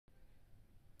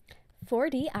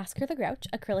4D Oscar the Grouch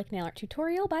acrylic nail art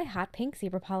tutorial by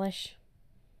Hotpinkzebrapolish.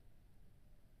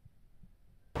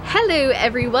 Hello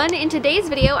everyone! In today's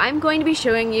video I'm going to be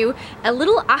showing you a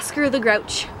little Oscar the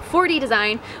Grouch 4D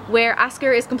design where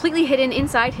Oscar is completely hidden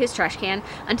inside his trash can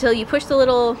until you push the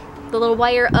little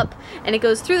wire up and it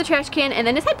goes through the trash can and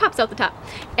then his head pops out the top.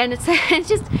 And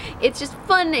it's just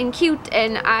fun and cute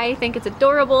and I think it's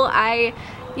adorable. I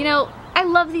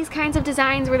love these kinds of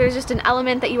designs where there's just an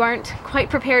element that you aren't quite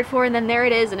prepared for and then there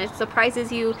it is and it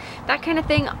surprises you. That kind of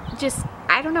thing,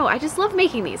 I don't know, I just love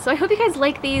making these. So I hope you guys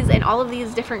like these and all of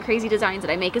these different crazy designs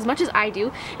that I make as much as I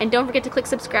do. And don't forget to click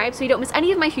subscribe so you don't miss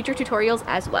any of my future tutorials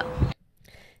as well.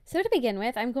 So to begin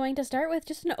with, I'm going to start with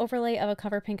just an overlay of a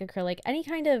cover pink acrylic. Any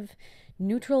kind of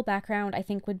neutral background I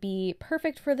think would be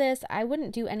perfect for this. I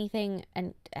wouldn't do anything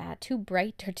too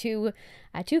bright or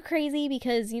too crazy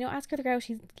because, Oscar the Grouch,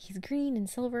 he's green and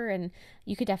silver, and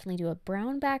you could definitely do a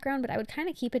brown background, but I would kind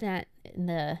of keep it in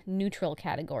the neutral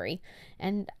category.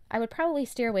 And I would probably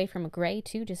steer away from a gray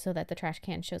too, just so that the trash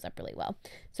can shows up really well.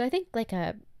 So I think like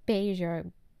a beige or a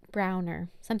brown or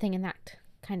something in that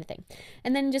kind of thing.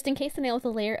 And then just in case the nail with a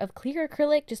layer of clear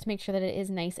acrylic, just make sure that it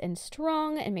is nice and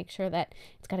strong and make sure that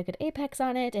it's got a good apex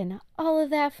on it and all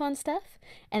of that fun stuff.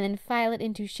 And then file it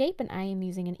into shape, and I am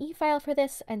using an E-file for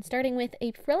this and starting with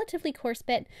a relatively coarse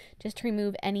bit just to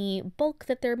remove any bulk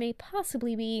that there may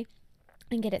possibly be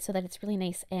and get it so that it's really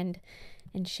nice and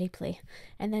shapely.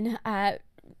 And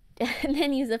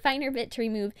then use a finer bit to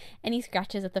remove any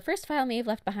scratches that the first file may have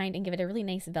left behind and give it a really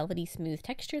nice velvety smooth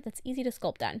texture that's easy to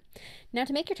sculpt on. Now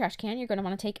to make your trash can, you're going to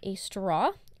want to take a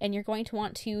straw and you're going to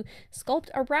want to sculpt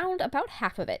around about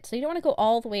half of it. So you don't want to go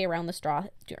all the way around the straw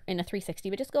in a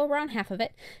 360, but just go around half of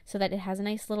it so that it has a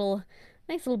nice little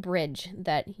bridge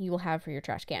that you will have for your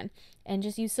trash can. And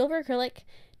just use silver acrylic.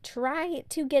 Try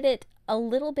to get it a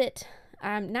little bit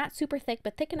not super thick,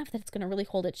 but thick enough that it's going to really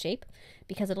hold its shape,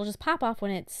 because it'll just pop off when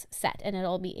it's set and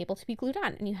it'll be able to be glued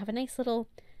on and you have a nice little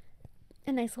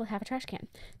half a trash can.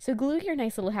 So glue your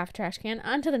nice little half trash can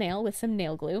onto the nail with some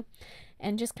nail glue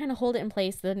and just kind of hold it in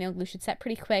place. The nail glue should set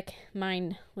pretty quick.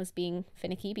 Mine was being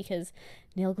finicky because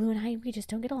nail glue and we just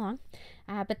don't get along.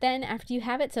 But then after you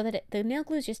have it so that the nail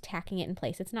glue is just tacking it in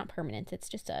place. It's not permanent. It's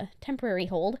just a temporary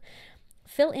hold.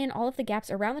 Fill in all of the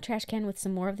gaps around the trash can with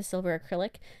some more of the silver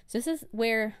acrylic. So this is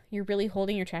where you're really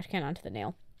holding your trash can onto the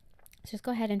nail. So just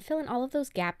go ahead and fill in all of those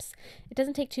gaps. It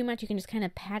doesn't take too much. You can just kind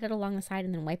of pat it along the side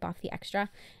and then wipe off the extra.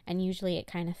 And usually it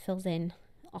kind of fills in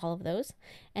all of those.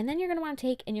 And then you're going to want to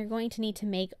take and you're going to need to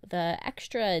make the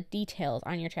extra details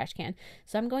on your trash can.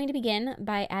 So I'm going to begin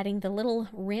by adding the little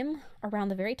rim around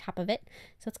the very top of it.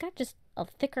 So it's got just a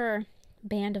thicker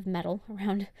band of metal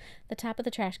around the top of the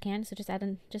trash can, so just add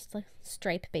in just a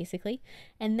stripe basically,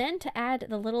 and then to add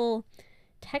the little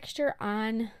texture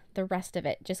on the rest of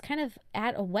it, just kind of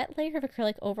add a wet layer of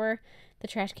acrylic over the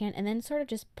trash can and then sort of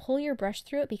just pull your brush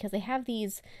through it, because they have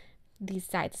these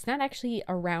sides. It's not actually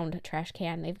a round trash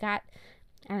can. They've got,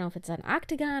 I don't know if it's an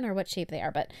octagon or what shape they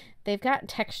are, but they've got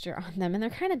texture on them and they're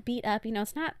kind of beat up.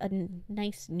 It's not a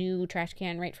nice new trash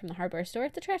can right from the hardware store.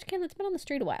 It's a trash can that's been on the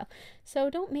street a while.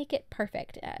 So don't make it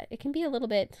perfect. It can be a little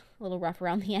rough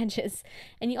around the edges.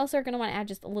 And you also are going to want to add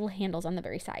just little handles on the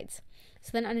very sides. So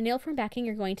then on a nail form backing,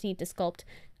 you're going to need to sculpt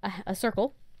a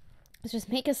circle. So just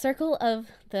make a circle of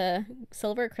the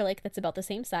silver acrylic that's about the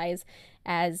same size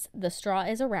as the straw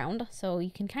is around. So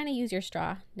you can kind of use your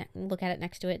straw, look at it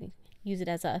next to it, and use it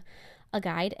as a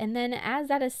guide. And then as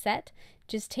that is set,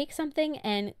 just take something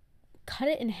and cut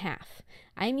it in half.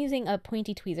 I'm using a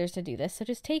pointy tweezers to do this, so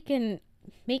just take and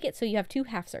make it so you have two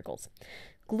half circles.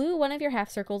 Glue one of your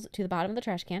half circles to the bottom of the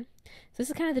trash can. So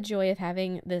this is kind of the joy of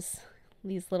having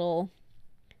these little,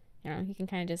 you can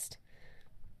kind of just,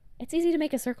 it's easy to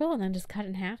make a circle and then just cut it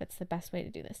in half. It's the best way to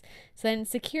do this. So then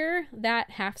secure that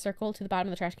half circle to the bottom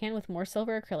of the trash can with more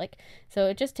silver acrylic. So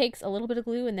it just takes a little bit of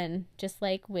glue, and then just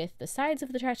like with the sides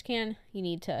of the trash can, you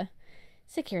need to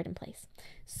secure it in place.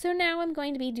 So now I'm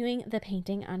going to be doing the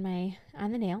painting on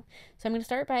the nail. So I'm going to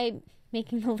start by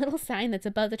making the little sign that's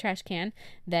above the trash can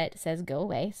that says go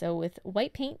away. So with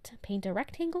white paint, paint a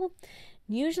rectangle.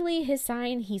 Usually his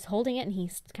sign, he's holding it and he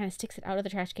kind of sticks it out of the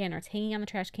trash can, or it's hanging on the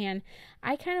trash can.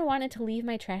 I kind of wanted to leave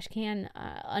my trash can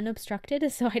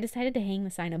unobstructed, so I decided to hang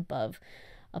the sign above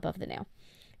the nail.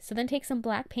 So then take some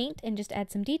black paint and just add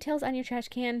some details on your trash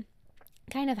can.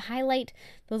 Kind of highlight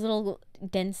those little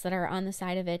dents that are on the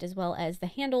side of it, as well as the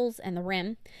handles and the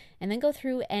rim, and then go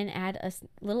through and add a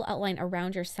little outline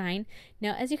around your sign.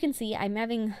 Now, as you can see, I'm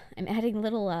adding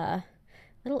little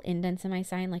indents in my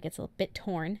sign, like it's a bit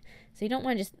torn. So you don't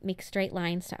want to just make straight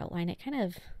lines to outline it. Kind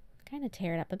of kind of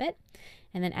tear it up a bit,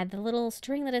 and then add the little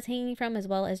string that it's hanging from, as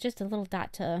well as just a little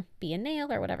dot to be a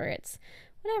nail or whatever it's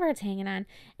hanging on.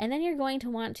 And then you're going to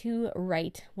want to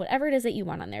write whatever it is that you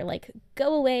want on there, like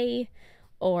go away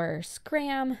or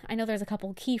scram. I know there's a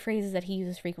couple key phrases that he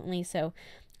uses frequently, so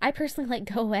I personally like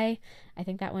go away. I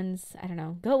think that one's, I don't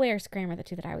know, go away or scram are the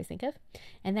two that I always think of.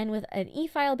 And then with an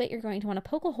E-file bit, you're going to want to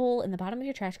poke a hole in the bottom of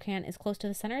your trash can as close to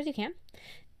the center as you can.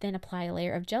 Then apply a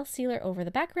layer of gel sealer over the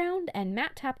background and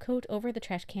matte top coat over the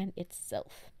trash can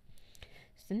itself.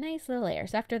 Just a nice little layer.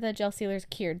 So after the gel sealer is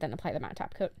cured, then apply the matte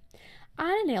top coat. On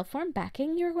a nail form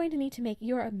backing, you're going to need to make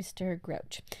your Mr.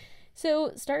 Grouch.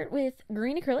 So start with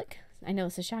green acrylic. I know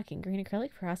this is shocking. Green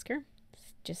acrylic for Oscar.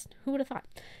 Just who would have thought?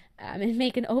 And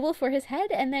make an oval for his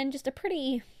head, and then just a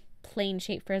pretty plain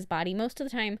shape for his body. Most of the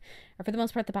time, or for the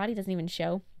most part, the body doesn't even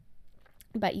show,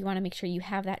 but you want to make sure you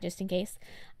have that just in case.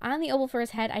 On the oval for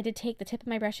his head, I did take the tip of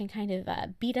my brush and kind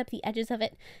of beat up the edges of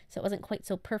it, so it wasn't quite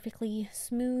so perfectly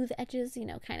smooth edges, you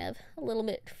know, kind of a little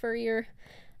bit furrier,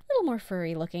 a little more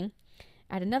furry looking.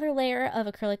 Add another layer of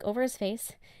acrylic over his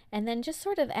face, and then just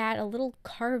sort of add a little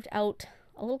carved out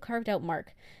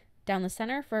mark down the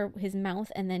center for his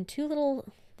mouth, and then two little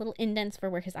indents for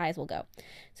where his eyes will go.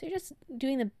 So you're just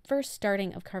doing the first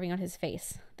starting of carving out his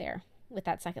face there with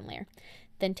that second layer.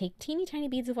 Then take teeny tiny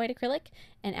beads of white acrylic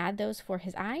and add those for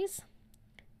his eyes.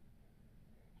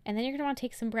 And then you're going to want to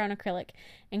take some brown acrylic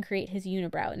and create his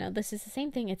unibrow. Now this is the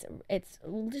same thing. It's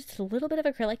just a little bit of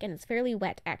acrylic, and it's fairly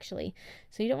wet actually.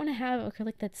 So you don't want to have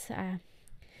acrylic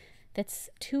that's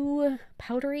too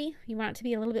powdery. You want it to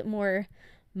be a little bit more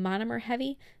monomer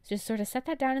heavy. So just sort of set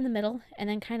that down in the middle and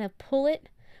then kind of pull it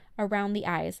around the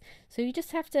eyes. So you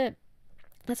just have to,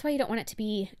 that's why you don't want it to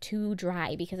be too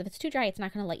dry, because if it's too dry, it's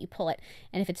not going to let you pull it.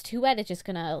 And if it's too wet, it's just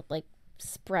going to like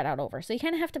spread out over. So you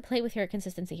kind of have to play with your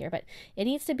consistency here, but it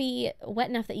needs to be wet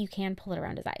enough that you can pull it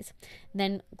around his eyes.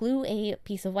 Then glue a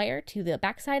piece of wire to the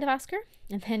back side of Oscar,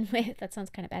 and then that sounds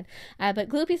kind of bad, but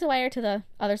glue a piece of wire to the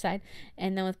other side.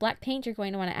 And then with black paint, you're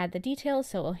going to want to add the details.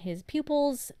 So his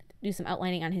pupils, do some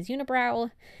outlining on his unibrow,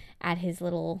 add his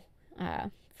little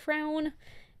frown,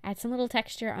 add some little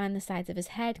texture on the sides of his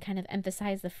head, kind of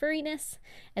emphasize the furriness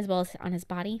as well as on his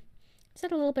body. Just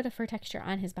add a little bit of fur texture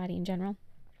on his body in general.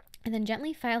 And then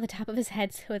gently file the top of his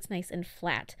head so it's nice and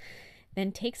flat.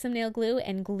 Then take some nail glue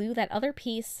and glue that other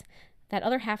piece, that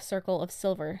other half circle of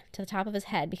silver to the top of his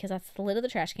head, because that's the lid of the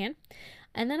trash can.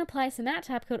 And then apply some matte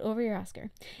top coat over your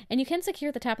Oscar. And you can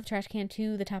secure the top of the trash can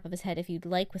to the top of his head if you'd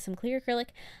like with some clear acrylic.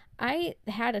 I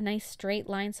had a nice straight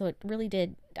line, so it really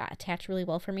did attach really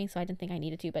well for me, so I didn't think I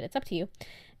needed to, but it's up to you.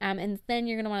 And then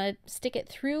you're going to want to stick it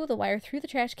through the wire through the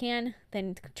trash can,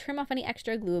 then trim off any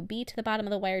extra, glue a bead to the bottom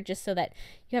of the wire just so that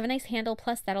you have a nice handle,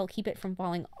 plus that'll keep it from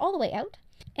falling all the way out.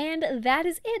 And that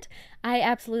is it. I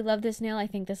absolutely love this nail. I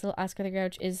think this little Oscar the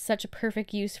Grouch is such a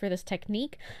perfect use for this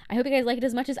technique. I hope you guys like it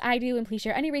as much as I do, and please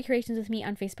share any recreations with me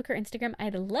on Facebook or Instagram.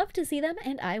 I'd love to see them,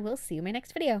 and I will see you in my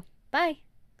next video. Bye!